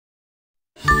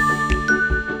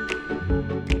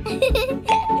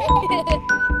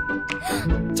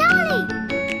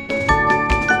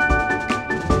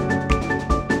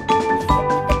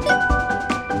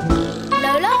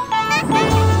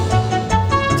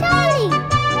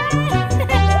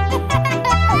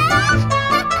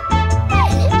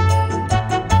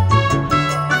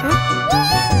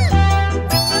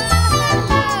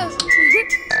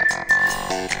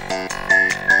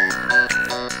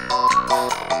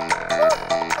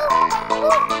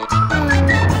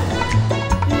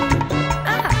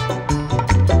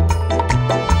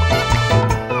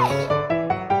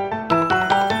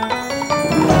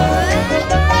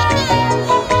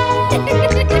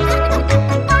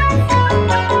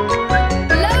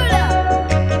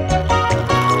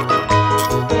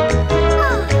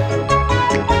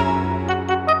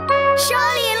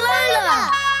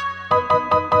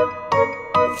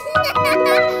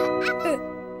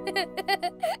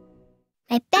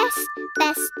My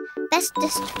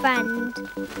bestest friend.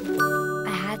 I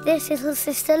have this little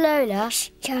sister Lola. Shh,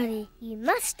 Charlie, you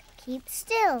must keep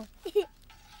still.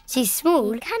 She's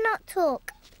small You cannot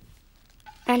talk.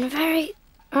 and very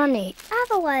funny.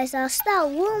 Otherwise our spell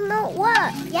will not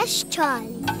work. Yes,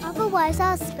 Charlie. Otherwise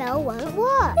our spell won't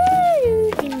work.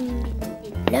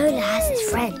 Lola has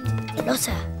this friend,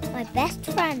 Lola. My best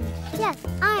friend. Yes,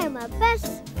 I am a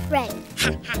best friend.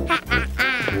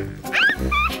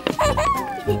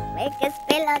 Make a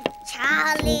spill on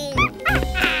Charlie.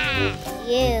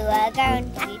 You are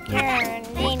going to be turned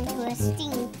into a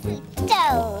stinky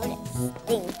toad.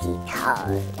 Stinky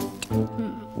toad.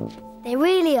 They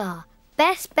really are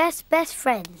best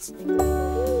friends.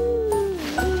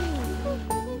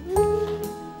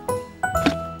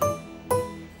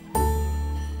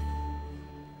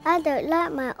 I don't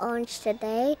like my orange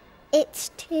today. It's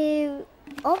too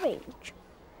orange.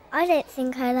 I don't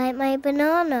think I like my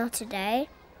banana today.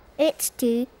 It's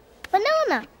too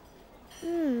banana.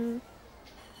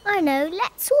 I know,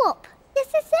 let's swap.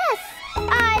 Yes.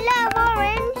 I love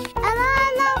orange and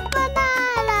I love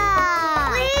banana.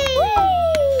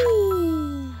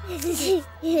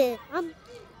 Whee!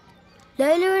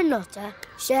 Lola and Lotta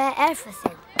share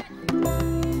everything.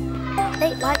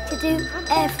 They like to do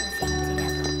everything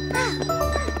together.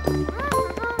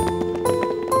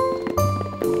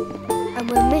 And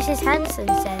when Mrs. Hanson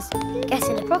says, get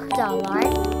in a crocodile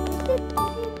line,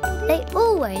 they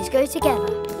always go together.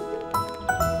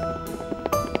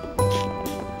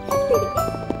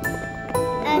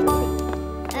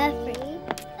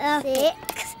 Three,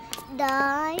 6,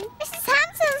 9. Mrs.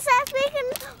 Hanson says we can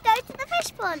go to the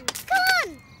fish pond. Come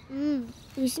on.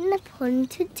 Who's in the pond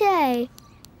today?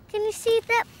 Can you see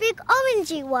that big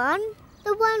orangey one?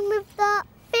 The one with the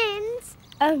fins?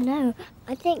 Oh no,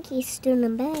 I think he's still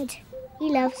in bed. He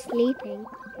loves sleeping.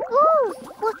 Oh,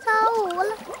 what all?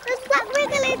 There's that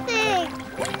wiggly thing.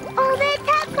 Oh, they're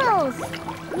tadpoles.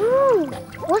 Ooh,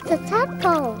 what a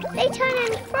tadpole. They turn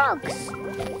into frogs.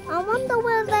 I wonder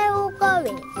where they're all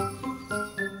going.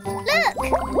 Look,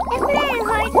 they're playing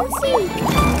hide and seek.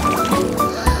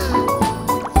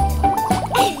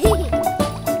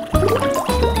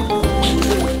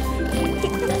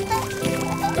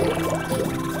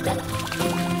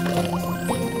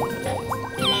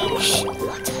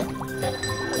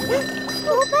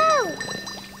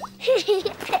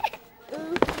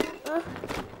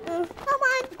 Come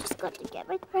on, just got to get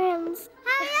my friends.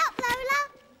 Hurry up, Lola.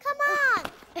 Come on.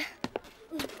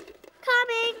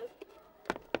 Coming.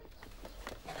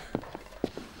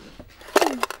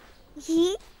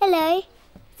 Hello,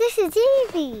 this is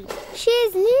Evie.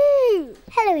 She's new.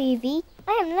 Hello, Evie. I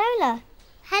am Lola.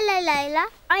 Hello, Lola.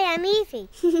 I am Evie.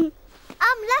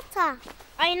 I'm Lotta.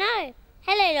 I know.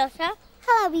 Hello, Lotta.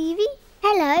 Hello, Evie.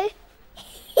 Hello.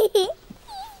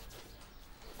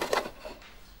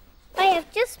 I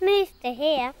have just moved to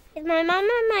here with my mum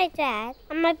and my dad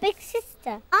and my big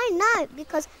sister. I know,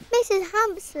 because Mrs.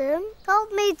 Hampson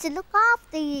told me to look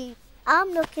after you.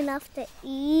 I'm looking after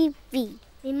Evie.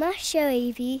 We must show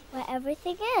Evie where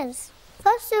everything is.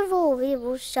 First of all, we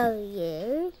will show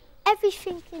you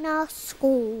everything in our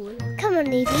school. Come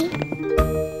on, Evie.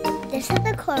 This is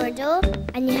the corridor,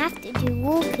 and you have to do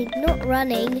walking, not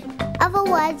running.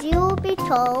 Otherwise, you will be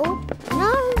told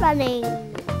no running.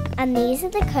 And these are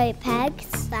the coat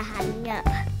pegs for hanging up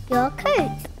your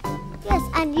coat. Yes,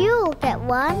 and you'll get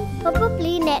one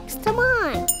probably next to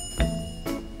mine.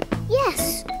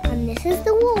 Yes, and this is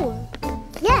the wall.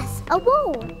 Yes, a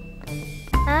wall.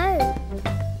 Oh,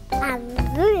 and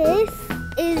this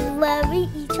is where we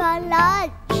eat our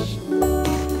lunch.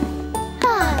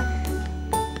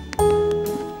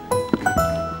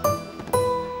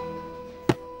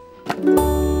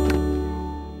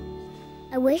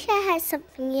 I wish I had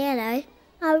something yellow.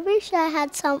 I wish I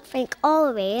had something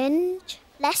orange.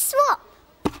 Let's swap.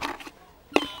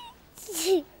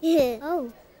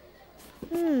 Oh.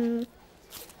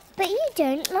 But you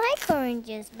don't like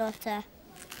oranges, Lotta.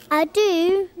 I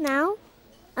do now.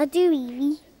 I do,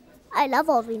 Evie. I love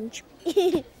orange.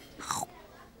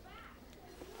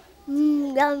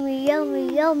 Yummy,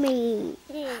 yummy, yummy.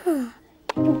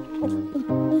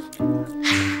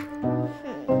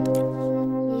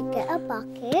 You get a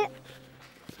bucket,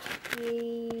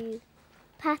 you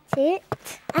pat it,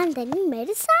 and then you made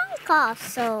a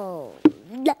sandcastle.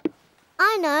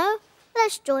 I know.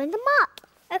 Let's join them up.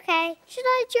 Okay. Should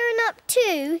I join up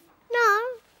too? No,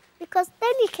 because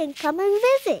then you can come and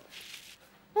visit.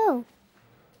 Oh.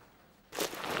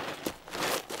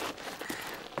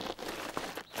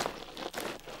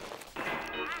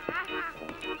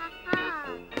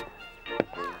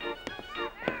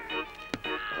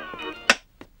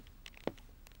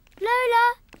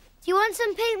 Do you want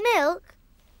some pink milk?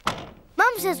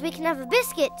 Mum says we can have a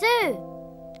biscuit too.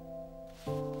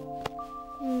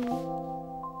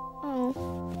 Oh.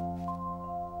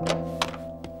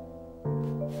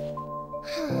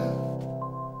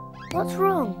 What's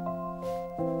wrong?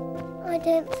 I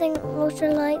don't think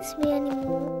Lola likes me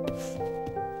anymore.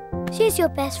 She's your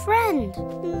best friend.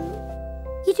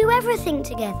 You do everything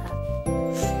together.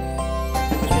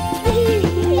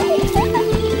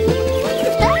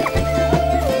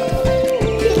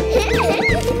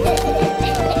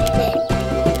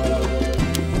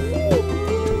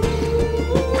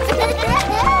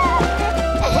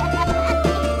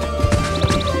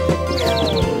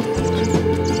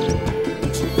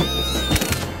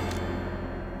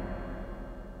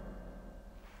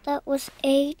 That was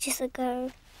ages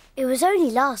ago. It was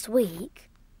only last week.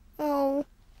 Oh,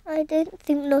 I don't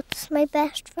think Lotta's my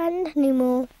best friend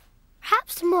anymore.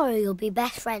 Perhaps tomorrow you'll be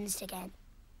best friends again.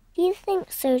 Do you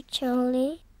think so,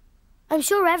 Charlie? I'm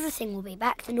sure everything will be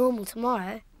back to normal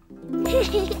tomorrow. Look,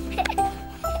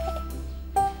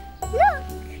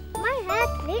 my hair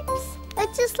clips are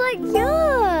just like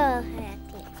your hair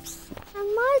clips.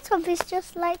 And my top is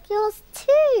just like yours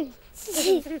too.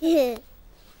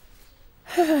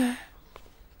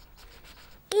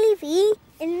 Evie,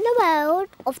 in the world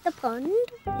of the pond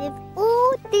live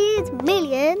all these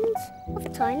millions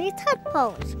of tiny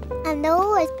tadpoles, and they're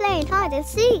always playing hide and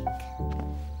seek.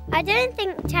 I don't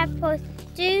think tadpoles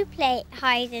do play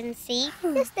hide and seek.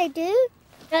 Yes, they do.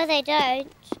 No, they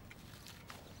don't.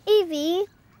 Evie,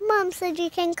 Mum said you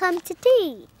can come to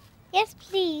tea. Yes,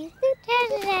 please.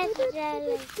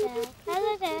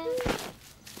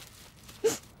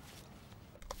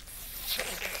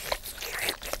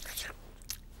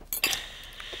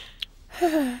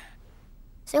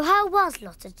 So how was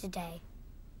Lotta today?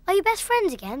 Are you best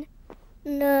friends again?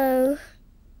 No.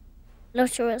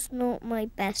 Lotta is not my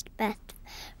best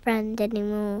friend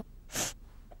anymore.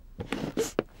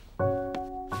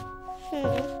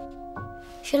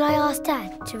 Shall I ask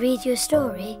Dad to read you a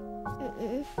story?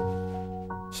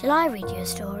 Shall I read you a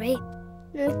story?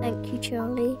 No, thank you,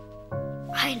 Charlie.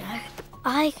 I know.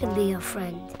 I can be your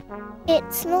friend.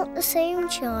 It's not the same,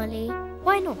 Charlie.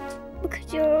 Why not?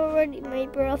 Because you're already my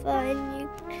brother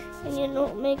and you're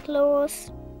not my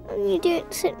class. And you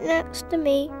don't sit next to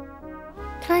me.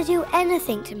 Can I do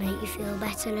anything to make you feel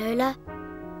better, Lola?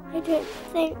 I don't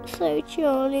think so,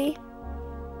 Charlie.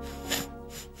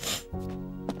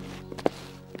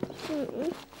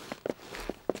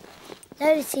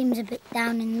 Lola seems a bit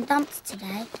down in the dumps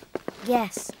today.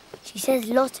 Yes, she says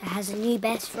Lotta has a new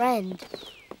best friend.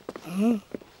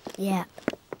 Yeah.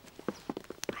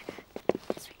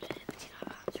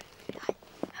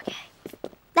 Okay.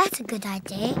 That's a good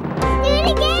idea. Do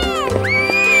it again!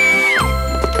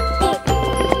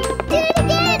 Do it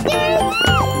again! Do it again!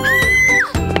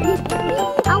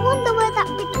 I wonder where that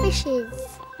big fish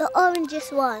is. The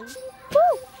orangest one.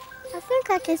 Woo! I think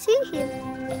I can see him.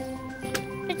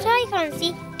 But I can't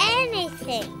see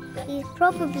anything. He's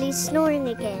probably snoring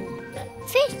again.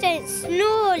 Fish don't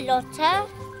snore, Lotta.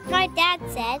 My dad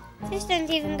said fish don't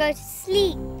even go to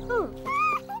sleep. Do it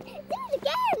again! Do it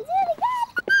again!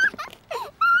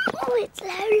 Oh, it's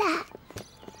Lola.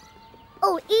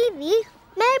 Oh, Evie,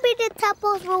 maybe the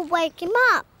tadpoles will wake him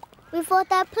up before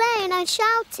they're playing and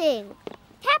shouting.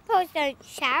 Tadpoles don't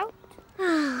shout.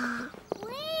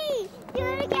 Wait! Do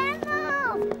it again,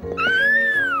 Mom!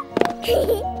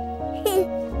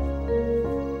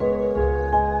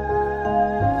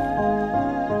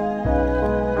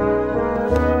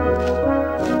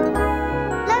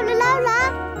 Lola,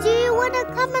 do you want to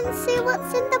come and see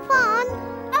what's in the pond?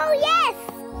 Oh, yes!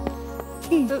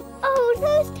 Oh,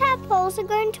 those tadpoles are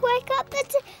going to wake up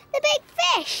the big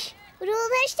fish with all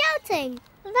their shouting.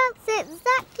 That's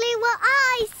exactly what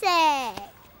I said.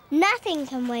 Nothing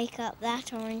can wake up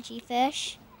that orangey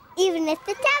fish. Even if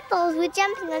the tadpoles were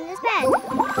jumping on his bed.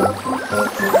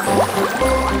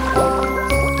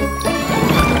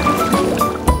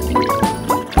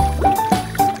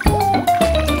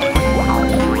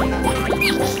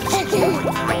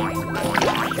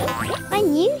 I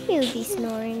knew he would be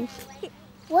snoring.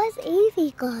 Where's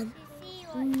Evie gone?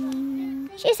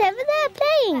 She's over there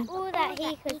playing. All that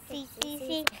he could see.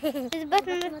 There's a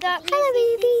button of dark. Hello,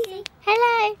 Evie.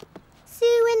 Hello. See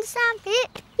you in the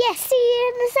sandpit? Yes, see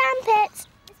you in the sandpit.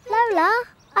 Lola,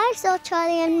 I saw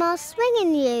Charlie and Marv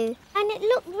swinging you, and it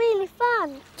looked really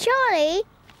fun. Charlie,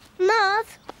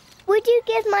 Marv, would you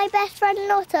give my best friend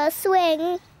Lotta a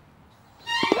swing?